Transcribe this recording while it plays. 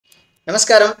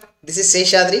Namaskaram, this is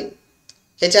Seshadri,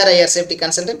 HRIR Safety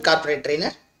Consultant, Corporate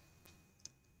Trainer.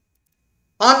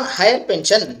 On higher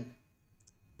pension,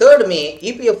 3rd May,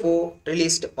 EPFO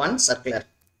released one circular.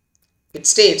 It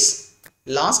states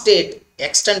last date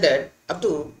extended up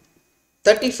to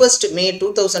 31st May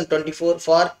 2024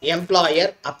 for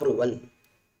employer approval.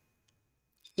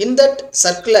 In that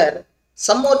circular,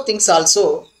 some more things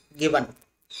also given.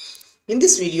 In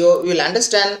this video, we will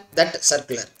understand that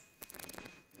circular.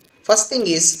 First thing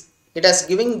is, it has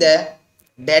given the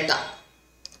data.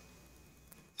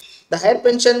 The higher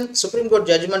pension Supreme Court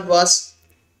judgment was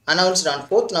announced on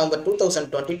 4th November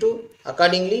 2022.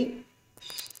 Accordingly,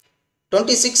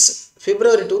 26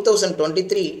 February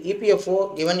 2023,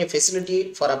 EPFO given a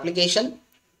facility for application.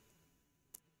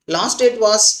 Last date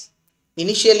was,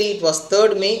 initially it was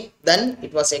 3rd May, then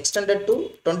it was extended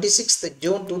to 26th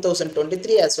June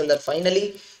 2023 as well as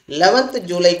finally 11th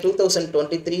July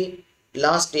 2023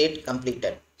 last date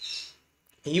completed.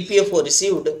 EPFO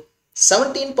received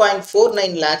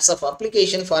 17.49 lakhs of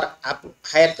application for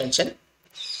higher pension.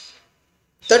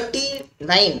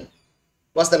 39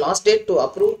 was the last date to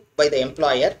approve by the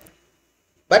employer,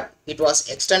 but it was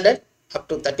extended up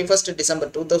to 31st December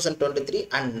 2023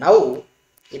 and now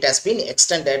it has been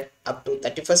extended up to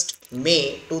 31st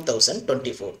May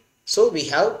 2024. So we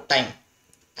have time.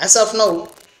 As of now,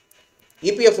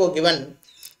 EPFO given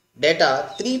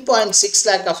data 3.6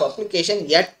 lakh of application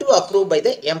yet to approve by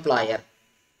the employer.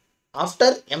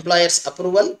 After employer's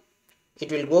approval,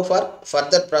 it will go for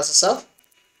further process of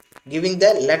giving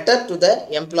the letter to the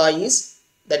employees,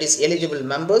 that is eligible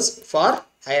members for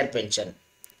higher pension.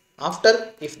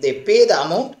 After, if they pay the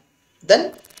amount,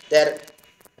 then their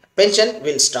pension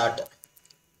will start.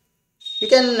 You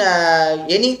can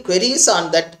any queries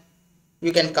on that,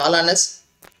 you can call on us.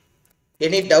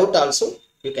 Any doubt also,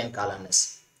 you can call on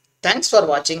us. Thanks for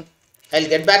watching. I'll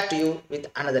get back to you with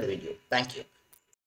another video. Thank you.